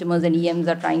the customers and EMs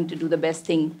are trying to do the best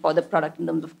thing for the product in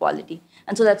terms of quality.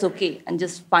 And so that's okay. And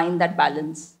just find that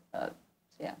balance.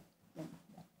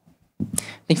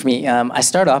 I think for me, I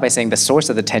start off by saying the source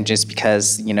of the tension is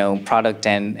because product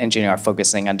and engineering are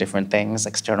focusing on different things,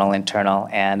 external, internal,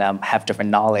 and have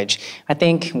different knowledge. I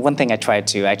think one thing I try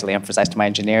to actually emphasize to my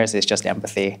engineers is just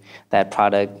empathy. That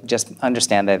product, just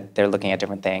understand that they're looking at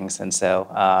different things, and so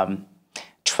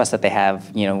trust that they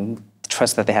have,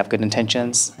 good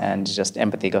intentions, and just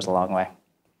empathy goes a long way.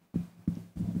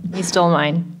 You stole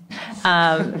mine.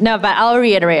 No, but I'll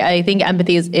reiterate. I think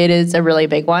empathy is a really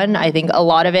big one. I think a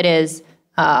lot of it is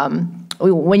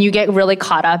when you get really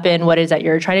caught up in what it is that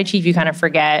you're trying to achieve, you kind of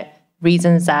forget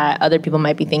reasons that other people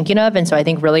might be thinking of. And so I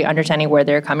think really understanding where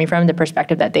they're coming from, the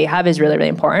perspective that they have is really, really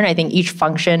important. I think each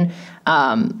function,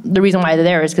 the reason why they're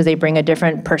there is because they bring a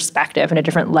different perspective and a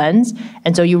different lens.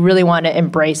 And so you really want to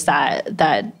embrace that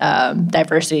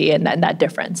diversity and that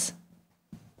difference.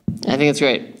 I think it's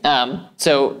great.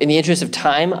 So in the interest of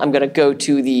time, I'm going to go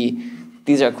to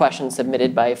these are questions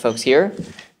submitted by folks here.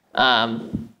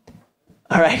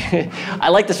 All right. I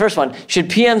like this first one. Should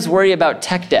PMs worry about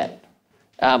tech debt?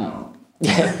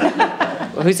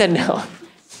 Who said no?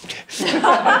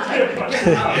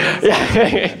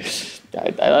 Yeah.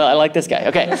 I like this guy.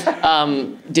 Okay.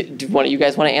 Do one of you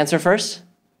guys want to answer first?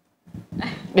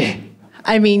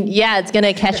 I mean, yeah, it's going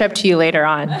to catch up to you later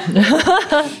on.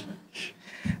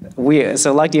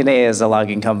 So LogDNA is a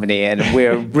logging company, and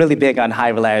we're really big on high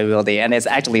reliability, and it's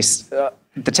actually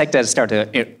the tech debt start to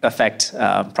affect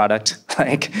product.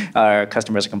 Like our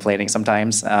customers are complaining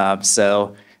sometimes,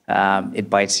 so it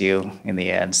bites you in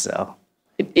the end. So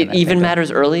it even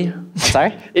matters early.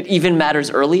 Sorry, it even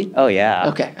matters early. Oh yeah.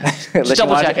 Okay.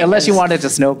 unless you want it to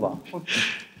snowball.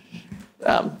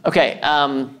 Okay.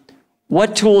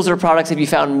 What tools or products have you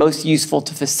found most useful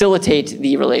to facilitate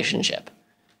the relationship?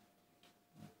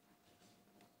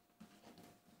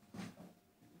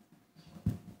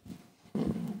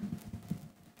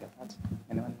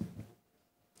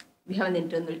 We have an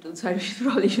internal tool, so I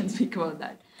probably shouldn't speak about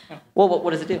that. Well,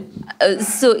 what does it do?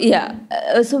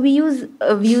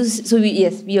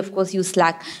 We of course use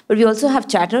Slack, but we also have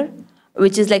Chatter,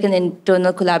 which is like an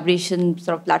internal collaboration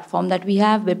sort of platform that we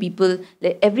have, where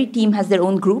every team has their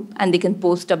own group and they can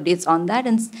post updates on that,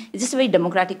 and it's just a very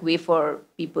democratic way for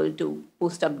people to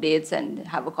post updates and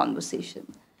have a conversation,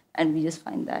 and we just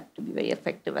find that to be very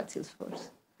effective at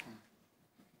Salesforce.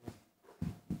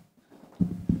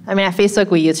 I mean, at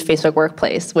Facebook, we use Facebook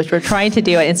Workplace, which we're trying to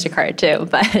do at Instacart too.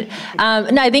 But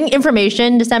no, I think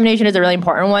information dissemination is a really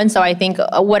important one. So I think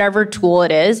whatever tool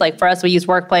it is, like for us, we use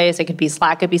Workplace. It could be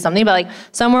Slack, it could be something, but like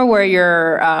somewhere where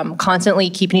you're constantly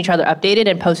keeping each other updated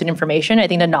and posting information. I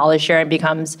think the knowledge sharing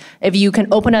becomes, if you can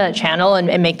open a channel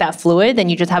and make that fluid, then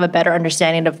you just have a better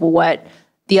understanding of what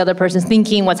the other person's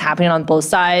thinking, what's happening on both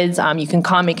sides. You can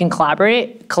comment, you can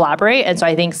collaborate. And so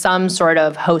I think some sort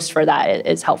of host for that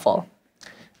is helpful.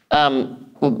 Well,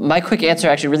 my quick answer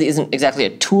actually really isn't exactly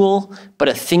a tool, but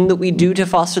a thing that we do to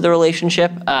foster the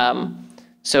relationship.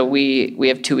 So we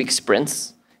have 2-week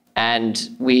sprints, and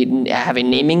we have a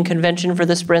naming convention for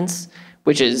the sprints,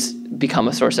 which has become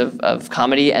a source of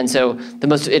comedy. And so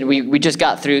we just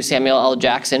got through Samuel L.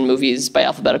 Jackson movies by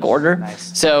alphabetical order.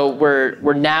 Nice. So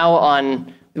we're now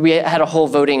on. We had a whole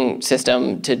voting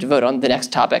system to vote on the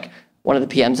next topic. One of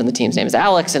the PMs on the team's name is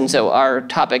Alex, and so our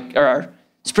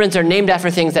sprints are named after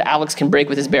things that Alex can break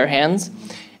with his bare hands,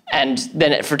 and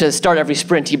then to start every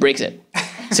sprint, he breaks it.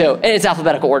 So, and it's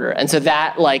alphabetical order, and so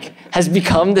that has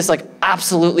become this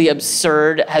absolutely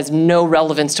absurd, has no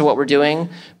relevance to what we're doing,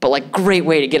 but great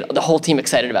way to get the whole team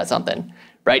excited about something,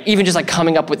 right? Even just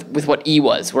coming up with what E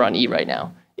was. We're on E right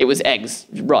now. It was eggs,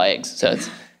 raw eggs. So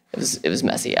it was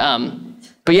messy.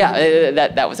 But yeah,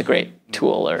 that was a great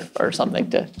tool or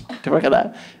something to work on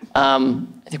that.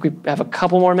 I think we have a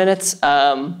couple more minutes.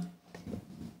 All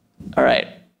right.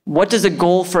 What does a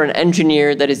goal for an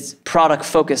engineer that is product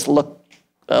focused look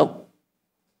like?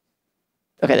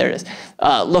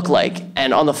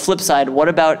 And on the flip side, what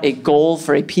about a goal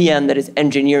for a PM that is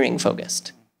engineering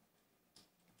focused?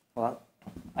 Well,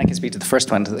 I can speak to the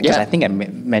first one because I think I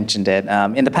mentioned it.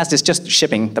 In the past, it's just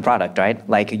shipping the product, right?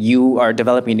 Like you are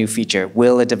developing a new feature.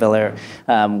 Will it develop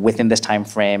within this time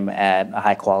frame at a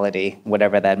high quality,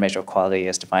 whatever that measure of quality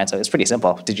is defined? So it's pretty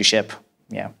simple. Did you ship?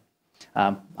 Yeah.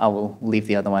 I will leave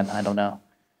the other one. I don't know.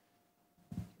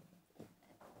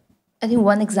 I think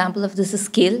one example of this is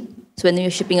scale. So when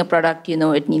you're shipping a product,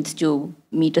 it needs to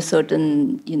meet a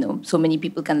certain, so many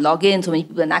people can log in, so many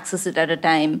people can access it at a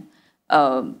time.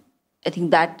 I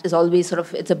think that is always sort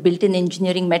of, it's a built-in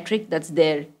engineering metric that's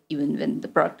there even when the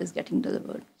product is getting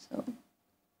delivered. So,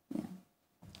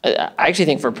 I actually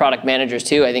think for product managers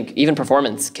too, I think even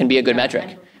performance can be a good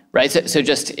metric, right? So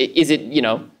just, is it,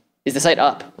 is the site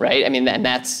up, right? I mean, and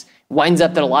that's winds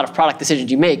up that a lot of product decisions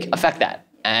you make affect that.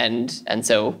 And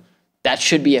so that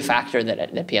should be a factor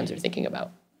that PMs are thinking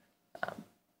about.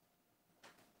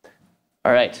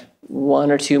 All right,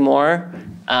 one or two more.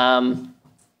 Let's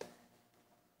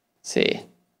see.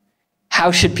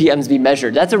 How should PMs be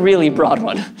measured? That's a really broad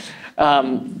one.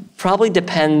 Probably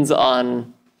depends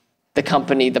on the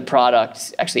company, the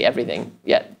product, actually everything.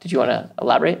 Yeah, did you want to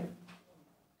elaborate?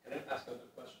 Can I ask another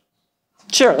question?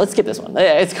 Sure, let's skip this one.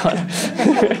 Yeah, it's gone.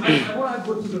 I want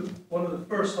to go to one of the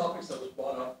first topics that was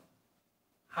brought up.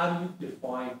 How do you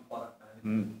define product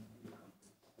management?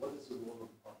 What is the role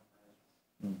of product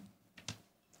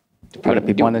management?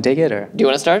 People want to take it, or do you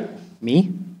want to start?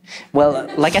 Me? Well,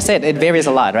 like I said, it varies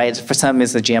a lot, right? For some,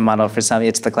 it's the GM model. For some,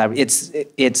 it's the collaborative.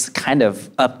 It's kind of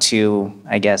up to,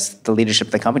 I guess, the leadership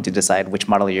of the company to decide which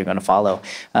model you're going to follow.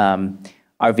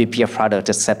 Our VP of product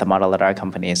just set the model at our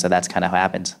company, so that's kind of how it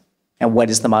happens. And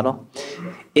what is the model?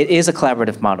 It is a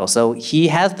collaborative model. So he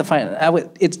has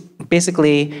the it's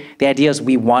basically, the idea is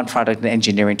we want product and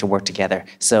engineering to work together.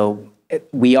 So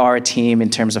we are a team in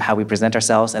terms of how we present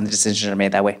ourselves, and the decisions are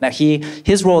made that way. Now,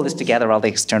 his role is to gather all the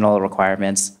external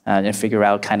requirements and figure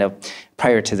out kind of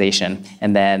prioritization,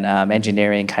 and then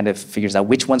engineering kind of figures out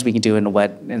which ones we can do and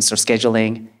what, and so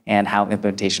scheduling and how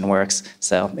implementation works.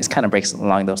 So it kind of breaks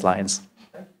along those lines.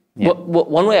 Yeah.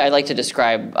 One way I like to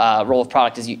describe role of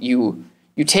product is you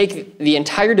take the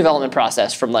entire development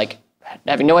process from like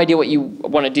having no idea what you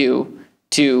want to do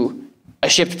to a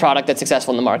shipped product that's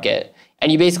successful in the market.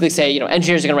 And you basically say,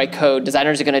 engineers are going to write code,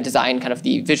 designers are going to design kind of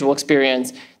the visual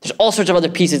experience. There's all sorts of other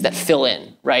pieces that fill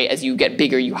in, right? As you get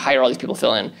bigger, you hire all these people to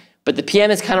fill in. But the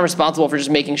PM is kind of responsible for just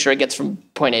making sure it gets from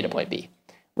point A to point B,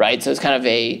 right? So it's kind of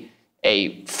a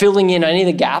filling in any of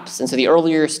the gaps. And so the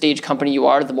earlier stage company you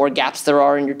are, the more gaps there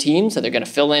are in your team. So they're going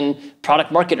to fill in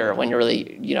product marketer when you're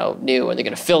really, new, or they're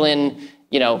going to fill in,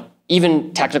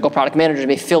 even technical product managers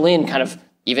may fill in kind of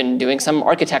even doing some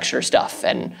architecture stuff.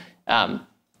 And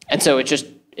so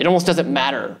it almost doesn't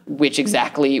matter what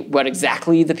exactly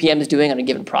the PM is doing on a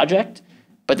given project,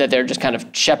 but that they're just kind of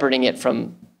shepherding it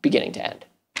from beginning to end.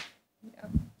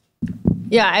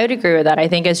 Yeah, I would agree with that. I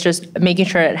think it's just making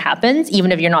sure it happens,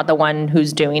 even if you're not the one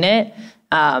who's doing it.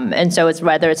 And so it's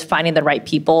whether it's finding the right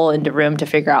people in the room to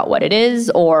figure out what it is,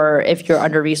 or if you're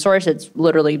under-resourced, it's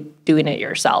literally doing it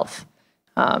yourself.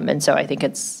 And so I think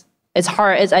it's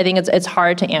hard. It's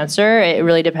hard to answer. It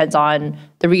really depends on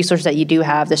the resource that you do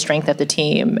have, the strength of the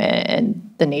team, and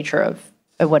the nature of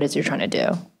what it is you're trying to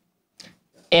do.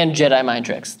 And Jedi mind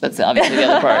tricks. That's obviously the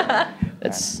other part.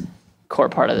 That's core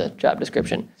part of the job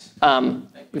description. All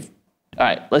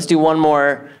right, let's do one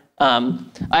more.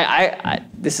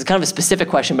 This is kind of a specific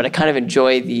question, but I kind of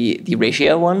enjoy the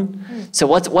ratio one. So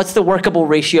what's the workable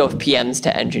ratio of PMs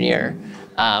to engineer?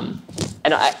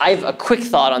 And I have a quick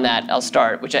thought on that. I'll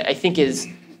start, which I think is,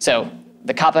 so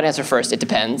the cop-out answer first, it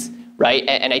depends, right?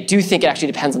 And I do think it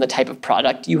actually depends on the type of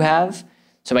product you have.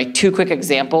 So my two quick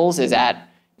examples is I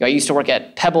used to work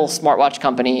at Pebble smartwatch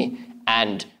company,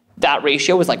 and that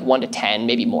ratio was like 1 to 10,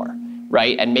 maybe more,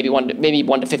 right? And maybe 1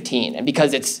 to 15. And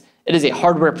because it is a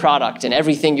hardware product, and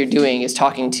everything you're doing is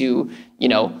talking to,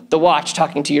 the watch,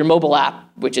 talking to your mobile app,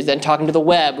 which is then talking to the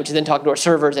web, which is then talking to our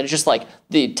servers. And it's just like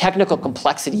the technical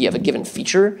complexity of a given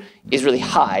feature is really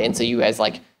high. And so you guys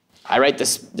I write the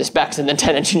specs and then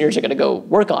 10 engineers are going to go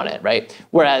work on it, right?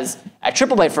 Whereas at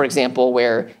Triplebyte, for example,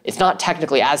 where it's not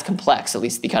technically as complex, at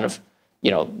least the kind of,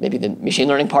 maybe the machine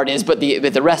learning part is, but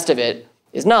the rest of it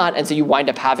is not. And so you wind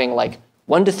up having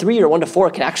 1 to 3 or 1 to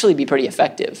 4 can actually be pretty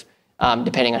effective,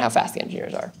 depending on how fast the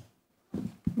engineers are.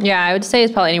 Yeah, I would say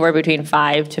it's probably anywhere between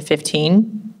 5 to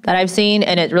 15 that I've seen,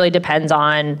 and it really depends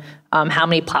on how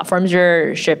many platforms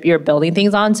you're building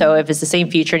things on. So if it's the same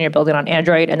feature and you're building on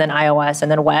Android and then iOS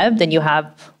and then web, then you have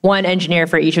one engineer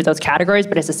for each of those categories,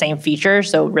 but it's the same feature.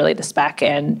 So really the spec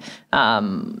and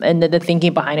the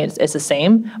thinking behind it is the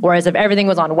same. Whereas if everything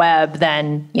was on web,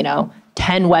 then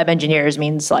 10 web engineers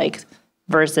means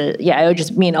versus, it would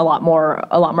just mean a lot more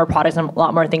products and a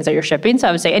lot more things that you're shipping. So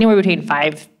I would say anywhere between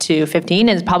 5 to 15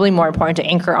 is probably more important to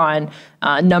anchor on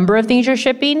number of things you're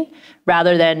shipping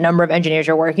rather than number of engineers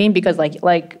you're working, because like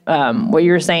what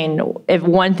you're saying, if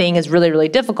one thing is really, really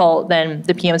difficult, then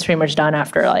the PM is pretty much done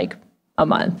after like a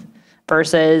month.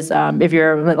 Versus if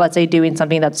you're, let's say, doing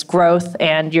something that's growth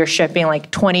and you're shipping like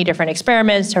 20 different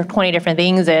experiments or 20 different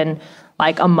things in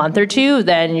like a month or two,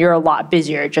 then you're a lot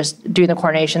busier just doing the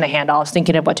coordination, the handoffs,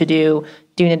 thinking of what to do,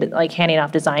 doing it, like handing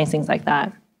off designs, things like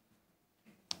that.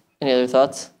 Any other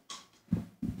thoughts?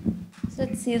 So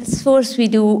at Salesforce, we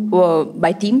do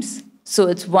by teams. So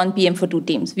it's 1 PM for 2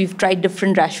 teams. We've tried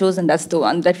different ratios, and that's the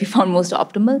one that we found most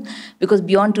optimal, because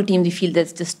beyond 2 teams, we feel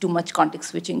there's just too much context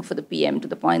switching for the PM to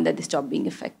the point that they stop being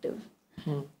effective.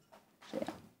 So, yeah.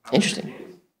 Interesting.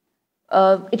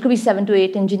 It could be 7 to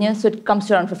 8 engineers, so it comes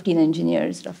to around 15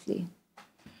 engineers, roughly.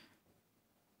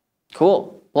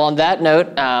 Cool. Well, on that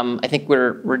note, I think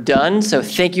we're done. So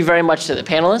thank you very much to the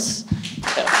panelists.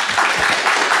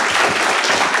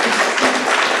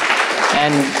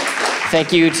 And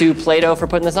thank you to Plato for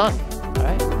putting this on.